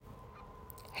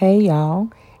Hey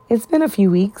y'all. It's been a few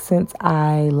weeks since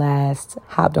I last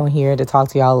hopped on here to talk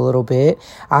to y'all a little bit.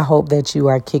 I hope that you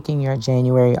are kicking your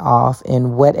January off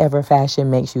in whatever fashion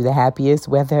makes you the happiest,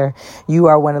 whether you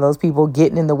are one of those people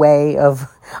getting in the way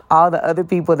of all the other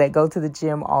people that go to the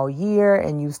gym all year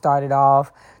and you started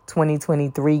off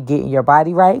 2023 getting your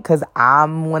body right, because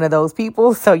I'm one of those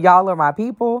people. So y'all are my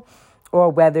people. Or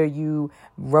whether you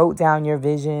wrote down your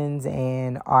visions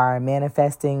and are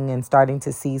manifesting and starting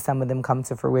to see some of them come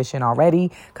to fruition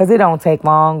already, because it don't take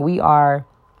long. We are,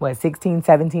 16,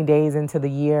 17 days into the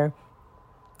year.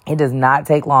 It does not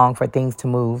take long for things to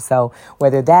move. So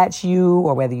whether that's you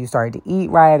or whether you started to eat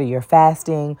right or you're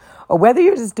fasting or whether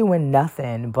you're just doing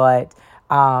nothing but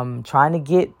trying to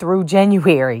get through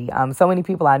January. So many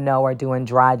people I know are doing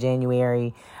dry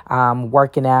January,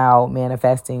 working out,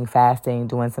 manifesting, fasting,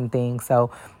 doing some things. So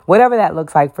whatever that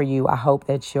looks like for you, I hope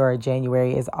that your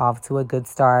January is off to a good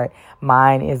start.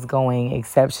 Mine is going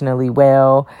exceptionally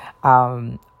well.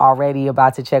 Already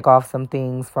about to check off some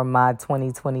things from my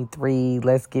 2023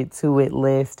 let's get to it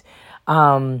list.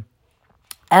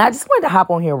 And I just wanted to hop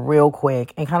on here real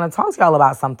quick and kind of talk to y'all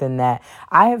about something that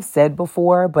I have said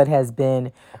before, but has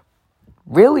been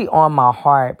really on my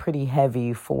heart pretty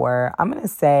heavy for, I'm going to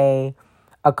say,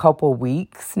 a couple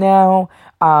weeks now.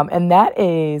 And that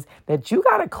is that you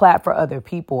got to clap for other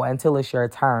people until it's your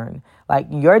turn. Like,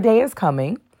 your day is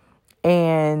coming,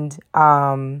 and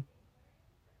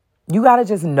you got to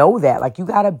just know that. Like, you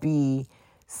got to be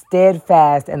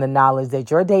steadfast in the knowledge that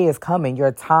your day is coming.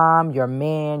 Your time, your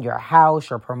man, your house,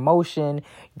 your promotion,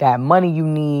 that money you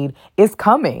need is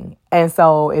coming. And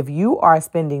so if you are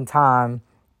spending time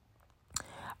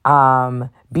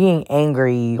being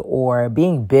angry or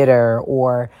being bitter,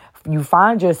 or you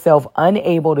find yourself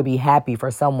unable to be happy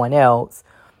for someone else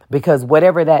because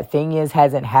whatever that thing is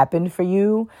hasn't happened for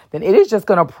you, then it is just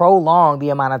going to prolong the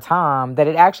amount of time that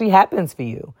it actually happens for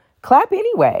you. Clap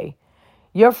anyway.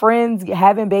 Your friends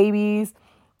having babies,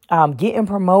 getting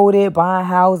promoted, buying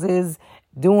houses,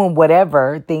 doing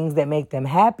whatever things that make them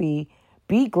happy,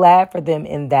 be glad for them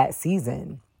in that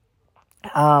season.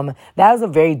 That was a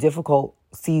very difficult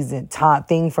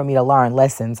thing for me to learn,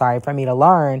 for me to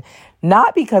learn,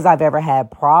 not because I've ever had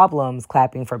problems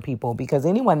clapping for people, because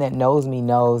anyone that knows me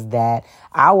knows that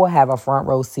I will have a front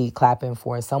row seat clapping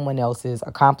for someone else's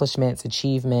accomplishments,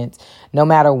 achievements, no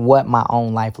matter what my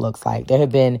own life looks like. There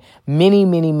have been many,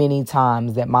 many, many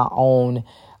times that my own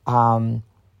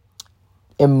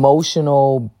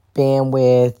emotional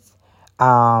bandwidth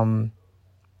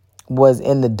was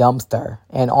in the dumpster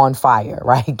and on fire,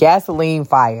 right? Gasoline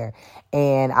fire.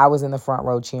 And I was in the front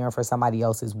row cheering for somebody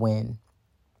else's win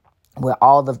with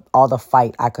all the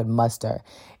fight I could muster.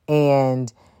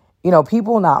 And,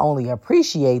 people not only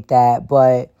appreciate that,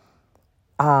 but,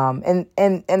 and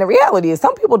the reality is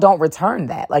some people don't return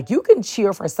that. Like, you can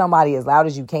cheer for somebody as loud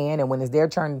as you can, and when it's their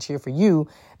turn to cheer for you,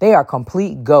 they are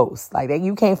complete ghosts. Like,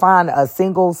 you can't find a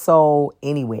single soul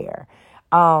anywhere.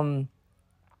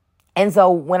 And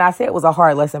so when I say it was a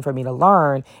hard lesson for me to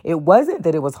learn, it wasn't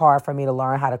that it was hard for me to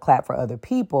learn how to clap for other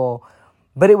people,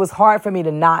 but it was hard for me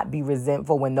to not be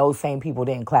resentful when those same people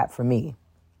didn't clap for me.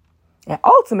 And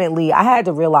ultimately, I had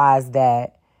to realize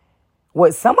that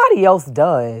what somebody else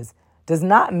does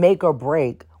not make or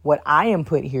break what I am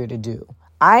put here to do.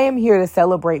 I am here to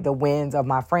celebrate the wins of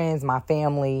my friends, my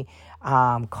family,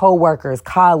 coworkers,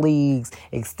 colleagues,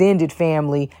 extended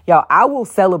family. Y'all, I will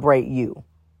celebrate you.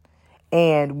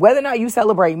 And whether or not you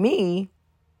celebrate me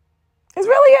is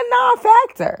really a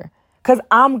non-factor, because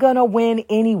I'm going to win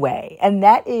anyway. And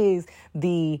that is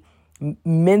the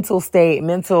mental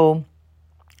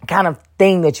kind of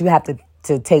thing that you have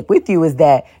to take with you, is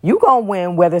that you going to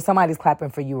win whether somebody's clapping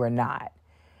for you or not.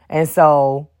 And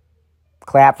so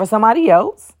clap for somebody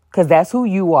else, because that's who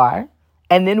you are,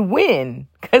 and then win,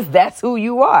 because that's who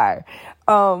you are.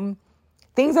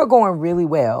 Things are going really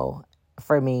well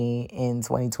for me in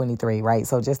 2023, right?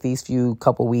 So just these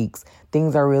couple weeks,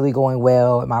 things are really going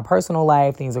well in my personal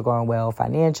life. Things are going well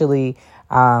financially.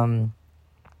 Some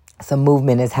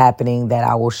movement is happening that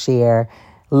I will share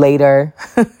later,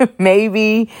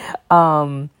 maybe.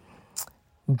 But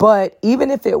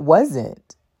even if it wasn't,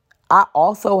 I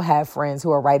also have friends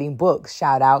who are writing books.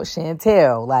 Shout out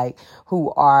Chantel,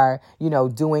 who are,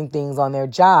 doing things on their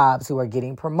jobs, who are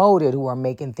getting promoted, who are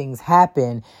making things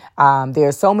happen. There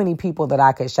are so many people that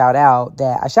I could shout out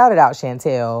that I shouted out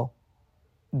Chantel,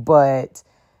 but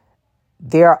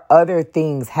there are other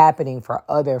things happening for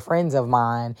other friends of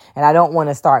mine. And I don't want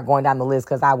to start going down the list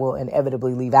because I will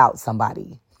inevitably leave out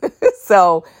somebody.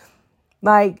 So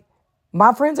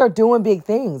my friends are doing big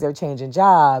things. They're changing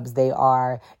jobs. They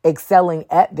are excelling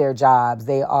at their jobs.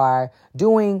 They are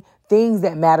doing things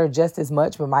that matter just as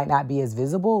much but might not be as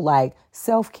visible, like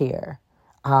self-care.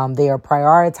 They are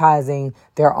prioritizing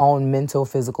their own mental,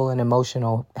 physical, and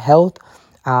emotional health.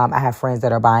 I have friends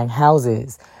that are buying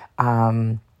houses.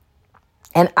 And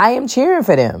I am cheering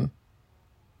for them.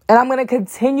 And I'm going to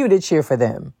continue to cheer for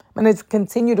them. I'm going to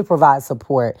continue to provide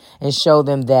support and show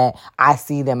them that I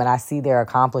see them and I see their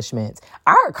accomplishments.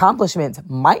 Our accomplishments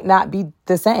might not be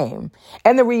the same.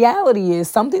 And the reality is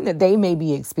something that they may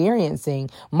be experiencing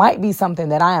might be something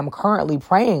that I am currently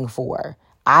praying for,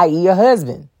 i.e. a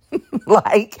husband.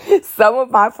 Like some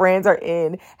of my friends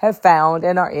have found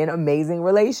and are in amazing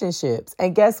relationships.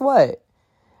 And guess what?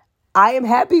 I am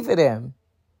happy for them.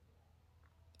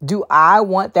 Do I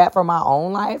want that for my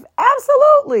own life?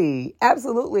 Absolutely.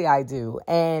 Absolutely, I do.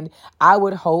 And I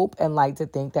would hope and like to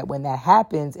think that when that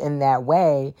happens in that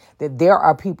way, that there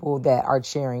are people that are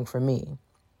cheering for me.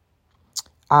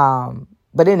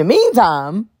 But in the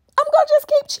meantime, I'm going to just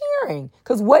keep cheering.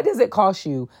 Because what does it cost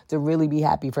you to really be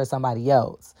happy for somebody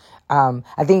else?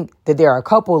 I think that there are a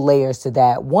couple layers to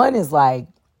that. One is like,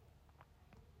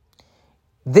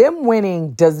 them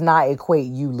winning does not equate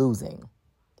you losing.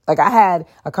 Like I had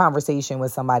a conversation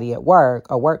with somebody at work,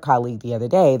 a work colleague the other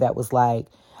day that was like,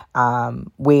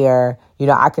 where,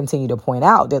 I continue to point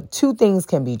out that two things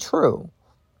can be true.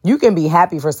 You can be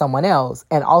happy for someone else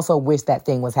and also wish that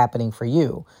thing was happening for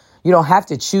you. You don't have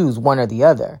to choose one or the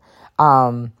other.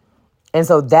 And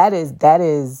so that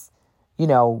is,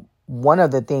 one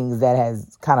of the things that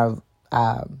has kind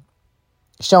of,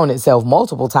 shown itself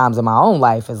multiple times in my own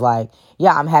life is like,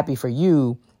 yeah, I'm happy for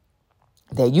you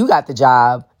that you got the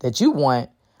job that you want,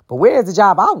 but where's the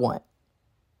job I want?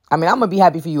 I mean, I'm going to be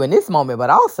happy for you in this moment, but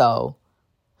also,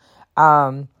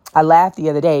 I laughed the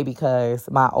other day because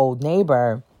my old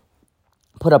neighbor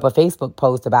put up a Facebook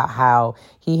post about how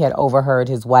he had overheard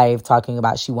his wife talking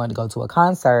about she wanted to go to a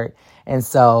concert. And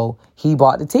so he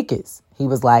bought the tickets. He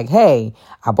was like, hey,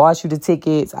 I bought you the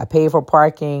tickets. I paid for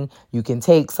parking. You can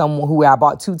take someone I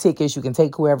bought 2 tickets. You can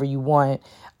take whoever you want.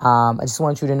 I just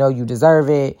want you to know you deserve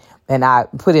it. And I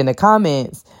put in the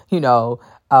comments,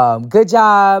 good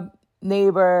job,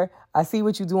 neighbor. I see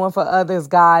what you're doing for others,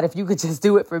 God. If you could just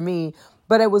do it for me.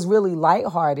 But it was really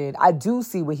lighthearted. I do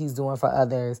see what he's doing for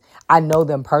others. I know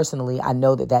them personally. I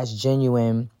know that that's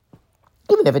genuine.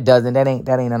 Even if it doesn't, that ain't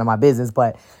none of my business.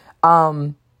 But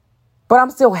I'm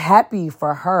still happy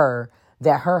for her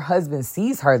that her husband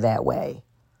sees her that way.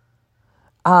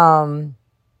 And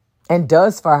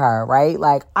does for her, right?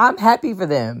 Like, I'm happy for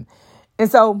them. And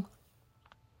so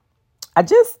I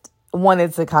just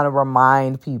wanted to kind of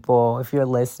remind people, if you're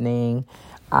listening,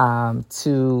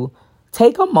 to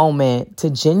take a moment to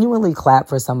genuinely clap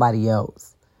for somebody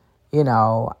else. It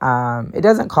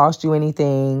doesn't cost you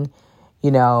anything.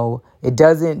 It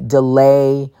doesn't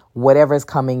delay whatever's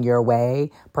coming your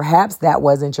way. Perhaps that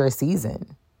wasn't your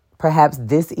season. Perhaps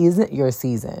this isn't your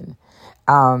season.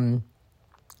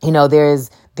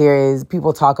 There's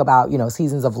people talk about,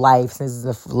 seasons of life, seasons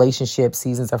of relationships,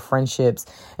 seasons of friendships.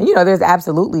 And, there's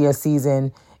absolutely a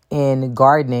season in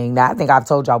gardening. Now, I think I've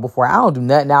told y'all before, I don't do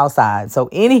nothing outside. So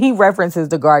any references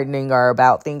to gardening are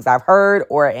about things I've heard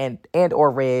or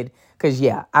read. Because,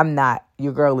 yeah,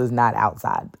 your girl is not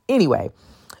outside. Anyway,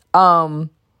 the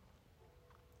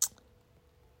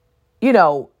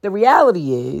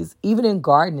reality is, even in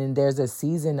gardening, there's a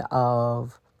season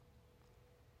of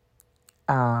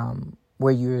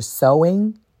where you're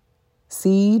sowing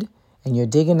seed and you're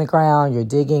digging the ground, you're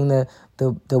digging the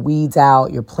weeds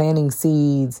out, you're planting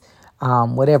seeds,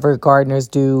 whatever gardeners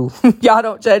do. Y'all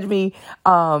don't judge me.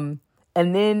 And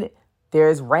then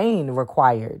there's rain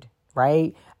required,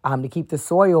 right? To keep the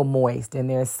soil moist, and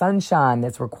there's sunshine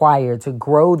that's required to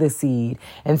grow the seed.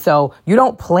 And so you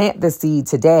don't plant the seed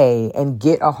today and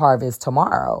get a harvest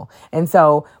tomorrow. And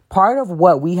so part of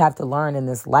what we have to learn in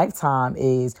this lifetime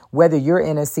is whether you're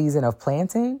in a season of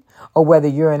planting or whether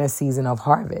you're in a season of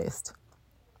harvest.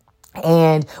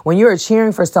 And when you're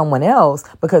cheering for someone else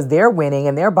because they're winning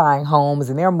and they're buying homes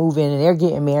and they're moving and they're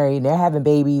getting married and they're having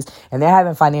babies and they're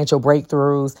having financial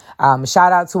breakthroughs.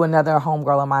 Shout out to another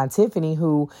homegirl of mine, Tiffany,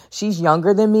 who she's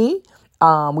younger than me.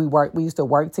 We used to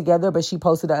work together, but she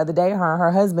posted the other day, her and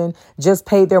her husband just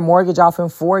paid their mortgage off in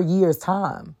 4 years'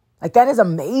 time. Like, that is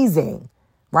amazing,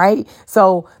 right?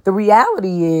 So the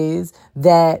reality is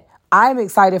that I'm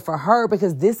excited for her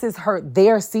because this is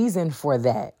their season for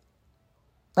that.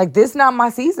 Like, this is not my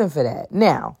season for that.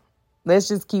 Now, let's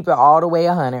just keep it all the way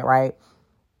 100, right?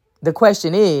 The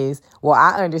question is, well,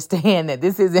 I understand that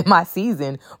this isn't my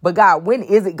season, but God, when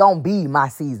is it going to be my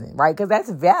season, right? Because that's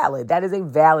valid. That is a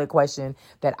valid question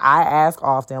that I ask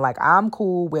often. Like, I'm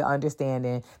cool with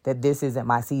understanding that this isn't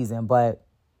my season, but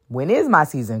when is my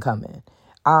season coming?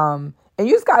 And you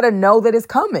just got to know that it's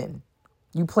coming.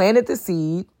 You planted the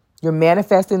seed. You're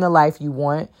manifesting the life you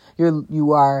want.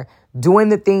 You are doing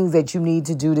the things that you need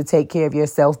to do to take care of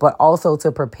yourself, but also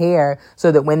to prepare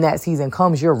so that when that season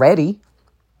comes, you're ready.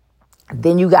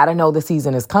 Then you got to know the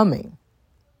season is coming,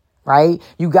 right?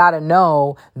 You got to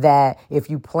know that if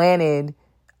you planted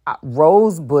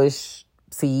rose bush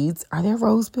seeds, are there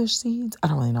rose bush seeds? I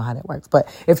don't really know how that works.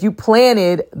 But if you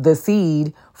planted the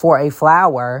seed for a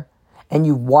flower and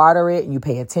you water it and you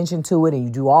pay attention to it and you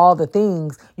do all the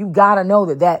things, you got to know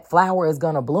that that flower is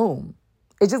going to bloom.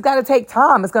 It just got to take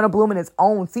time. It's going to bloom in its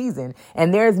own season.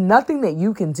 And there's nothing that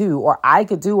you can do or I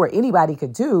could do or anybody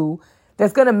could do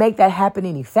that's going to make that happen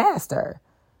any faster.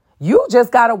 You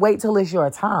just got to wait till it's your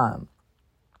time.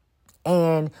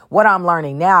 And what I'm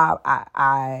learning now,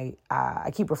 I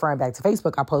keep referring back to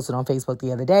Facebook. I posted on Facebook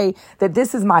the other day that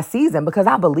this is my season because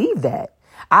I believe that.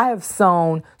 I have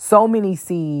sown so many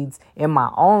seeds in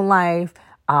my own life,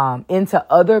 into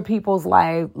other people's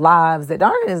lives that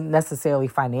aren't necessarily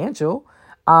financial.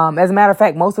 As a matter of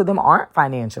fact, most of them aren't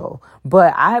financial,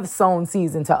 but I have sown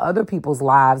seeds into other people's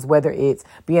lives, whether it's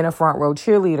being a front row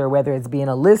cheerleader, whether it's being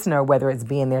a listener, whether it's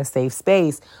being their safe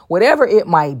space, whatever it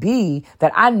might be,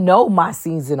 that I know my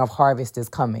season of harvest is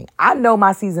coming. I know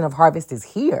my season of harvest is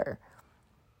here.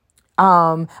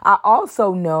 I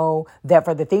also know that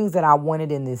for the things that I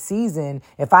wanted in this season,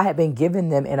 if I had been given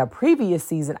them in a previous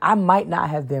season, I might not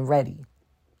have been ready.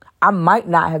 I might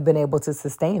not have been able to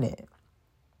sustain it.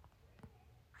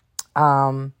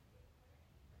 That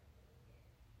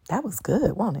was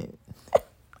good, wasn't it?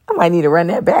 I might need to run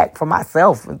that back for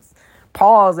myself and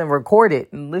pause and record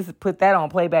it and put that on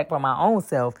playback for my own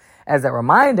self as a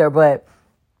reminder. But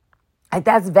like,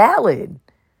 that's valid.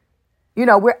 You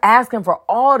know, we're asking for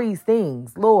all these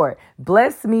things. Lord,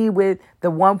 bless me with the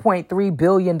 $1.3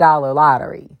 billion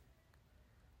lottery.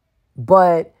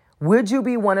 But would you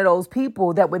be one of those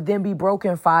people that would then be broke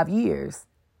in 5 years?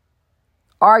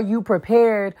 Are you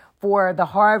prepared for the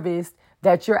harvest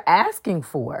that you're asking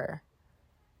for?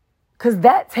 Because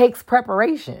that takes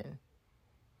preparation.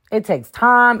 It takes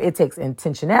time. It takes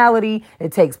intentionality.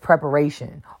 It takes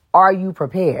preparation. Are you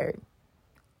prepared?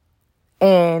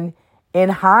 And in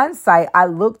hindsight, I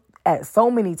looked at so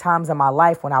many times in my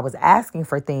life when I was asking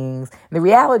for things. The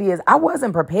reality is I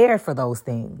wasn't prepared for those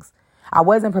things. I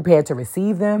wasn't prepared to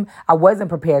receive them. I wasn't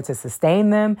prepared to sustain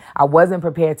them. I wasn't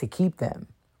prepared to keep them.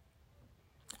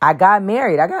 I got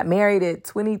married. I got married at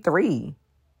 23.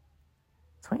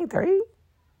 23?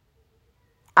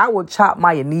 I would chop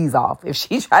my knees off if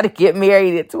she tried to get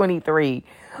married at 23.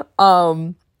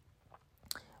 But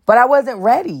I wasn't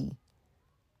ready.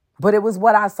 But it was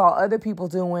what I saw other people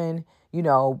doing. You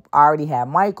know, I already had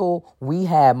Michael. We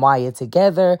had Maya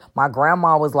together. My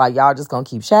grandma was like, y'all just gonna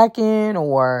keep shacking,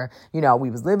 or, you know,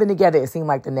 we was living together. It seemed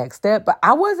like the next step, but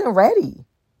I wasn't ready.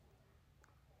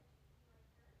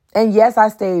 And yes, I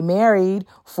stayed married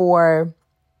for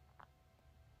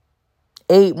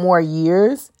 8 more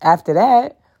years after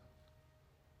that,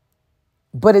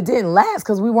 but it didn't last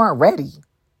because we weren't ready,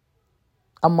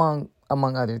 among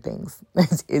other things.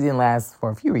 It didn't last for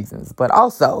a few reasons, but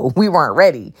also we weren't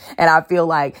ready. And I feel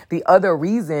like the other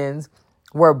reasons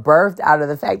were birthed out of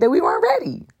the fact that we weren't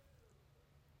ready.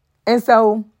 And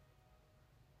so,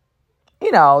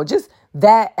 you know, just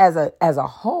that as a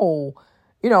whole,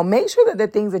 you know, make sure that the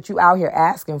things that you out here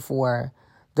asking for,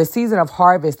 the season of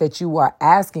harvest that you are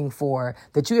asking for,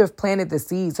 that you have planted the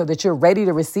seed so that you're ready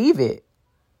to receive it.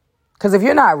 Because if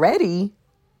you're not ready,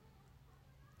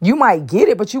 you might get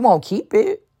it, but you won't keep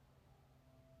it.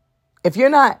 If you're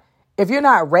not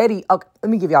ready, okay, let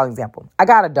me give y'all an example. I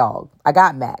got a dog. I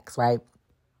got Max, right?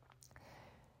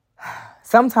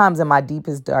 Sometimes in my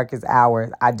deepest, darkest hours,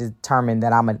 I determine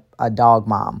that I'm a dog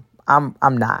mom.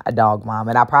 I'm not a dog mom,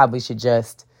 and I probably should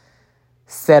just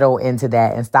settle into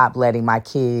that and stop letting my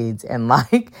kids and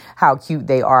like how cute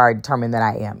they are determine that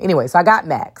I am. Anyway, so I got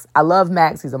Max. I love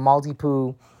Max. He's a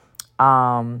Maltipoo.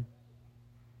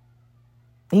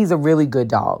 He's a really good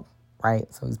dog,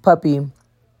 right? So he's puppy. In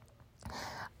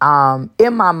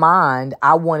my mind,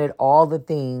 I wanted all the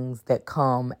things that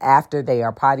come after they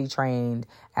are potty trained,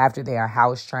 after they are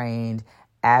house trained,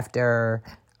 after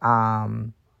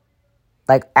all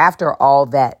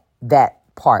that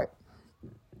part.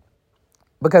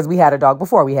 Because we had a dog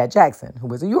before. We had Jackson, who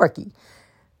was a Yorkie.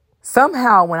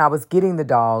 Somehow, when I was getting the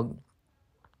dog,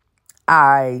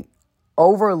 I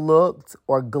overlooked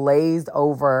or glazed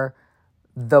over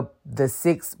the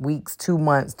 6 weeks, 2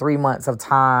 months, 3 months of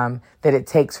time that it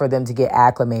takes for them to get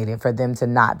acclimated, for them to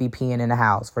not be peeing in the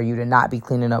house, for you to not be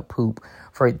cleaning up poop,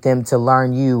 for them to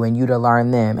learn you and you to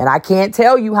learn them. And I can't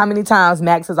tell you how many times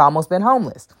Max has almost been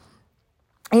homeless.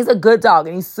 He's a good dog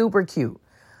and he's super cute.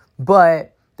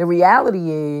 But the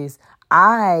reality is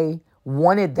I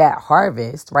wanted that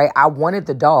harvest, right? I wanted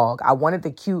the dog. I wanted the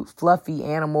cute, fluffy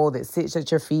animal that sits at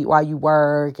your feet while you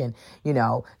work and,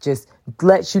 just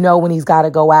lets you know when he's got to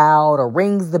go out or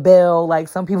rings the bell like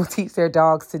some people teach their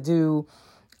dogs to do,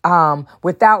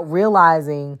 without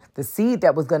realizing the seed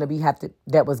that was going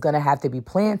to have to be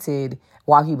planted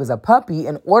while he was a puppy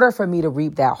in order for me to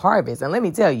reap that harvest. And let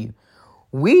me tell you,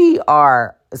 we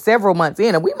are several months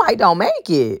in and we might don't make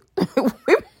it.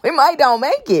 We might don't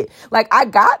make it. Like, I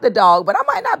got the dog, but I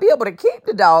might not be able to keep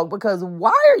the dog because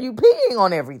why are you peeing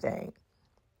on everything?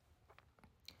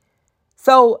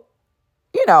 So,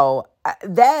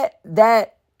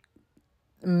 that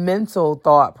mental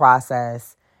thought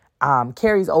process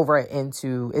carries over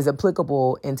is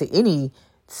applicable into any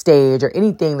stage or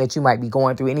anything that you might be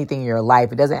going through, anything in your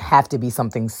life. It doesn't have to be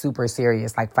something super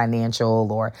serious like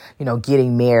financial or,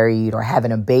 getting married or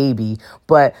having a baby.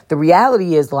 But the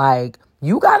reality is, like,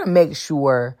 you got to make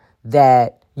sure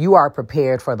that you are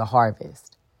prepared for the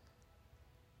harvest.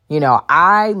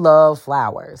 I love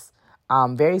flowers,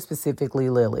 very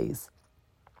specifically lilies,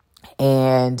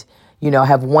 and,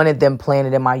 have wanted them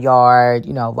planted in my yard,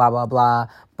 blah, blah, blah.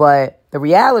 But the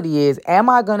reality is, am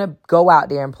I going to go out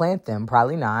there and plant them?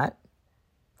 Probably not.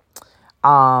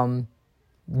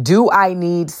 Do I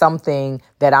need something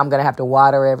that I'm going to have to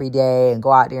water every day and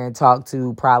go out there and talk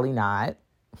to? Probably not,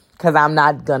 because I'm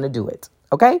not going to do it.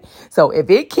 Okay? So if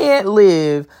it can't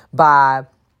live by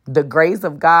the grace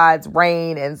of God's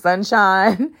rain and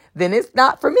sunshine, then it's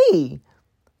not for me.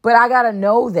 But I got to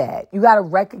know that. You got to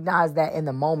recognize that in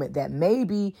the moment, that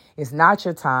maybe it's not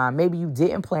your time. Maybe you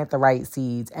didn't plant the right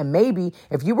seeds. And maybe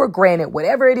if you were granted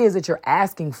whatever it is that you're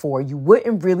asking for, you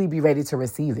wouldn't really be ready to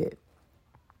receive it.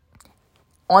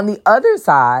 On the other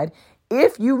side,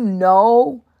 if you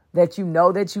know that you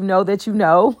know that you know that you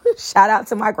know, shout out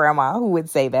to my grandma who would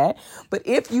say that. But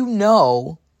if you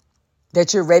know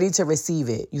that you're ready to receive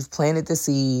it, you've planted the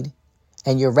seed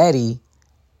and you're ready,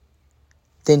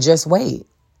 then just wait.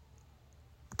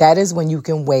 That is when you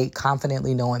can wait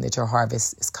confidently knowing that your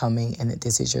harvest is coming and that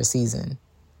this is your season,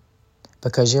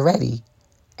 because you're ready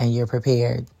and you're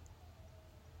prepared.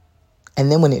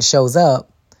 And then when it shows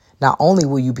up, not only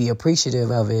will you be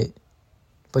appreciative of it,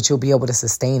 but you'll be able to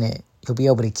sustain it. You'll be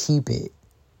able to keep it.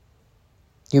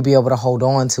 You'll be able to hold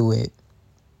on to it.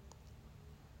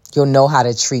 You'll know how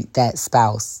to treat that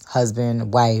spouse,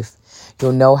 husband, wife.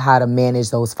 You'll know how to manage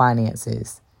those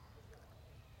finances.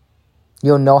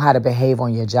 You'll know how to behave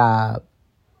on your job.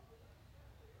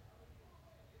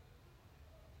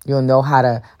 You'll know how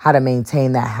to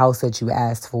maintain that house that you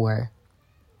asked for.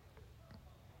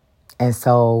 And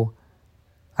so,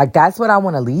 that's what I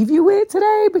want to leave you with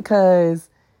today, because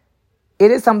it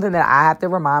is something that I have to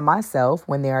remind myself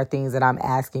when there are things that I'm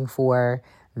asking for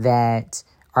that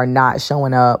are not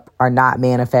showing up, are not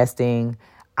manifesting,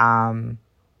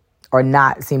 or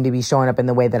not seem to be showing up in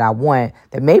the way that I want,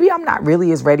 that maybe I'm not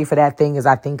really as ready for that thing as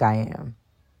I think I am,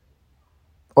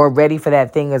 or ready for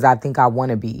that thing as I think I want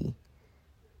to be.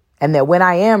 And that when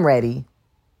I am ready,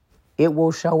 it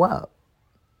will show up.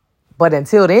 But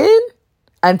until then,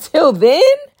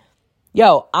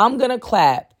 yo, I'm going to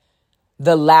clap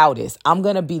the loudest. I'm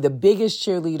going to be the biggest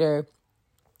cheerleader.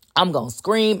 I'm going to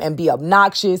scream and be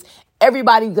obnoxious.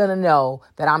 Everybody's going to know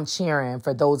that I'm cheering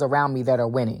for those around me that are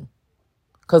winning.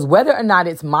 Because whether or not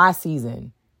it's my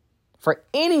season for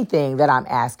anything that I'm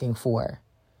asking for,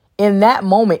 in that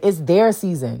moment, it's their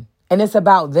season. And it's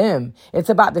about them. It's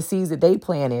about the seeds that they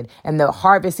planted and the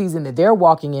harvest season that they're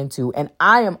walking into. And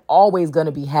I am always going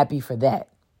to be happy for that,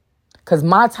 because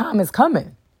my time is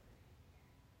coming.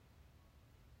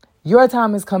 Your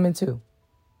time is coming too.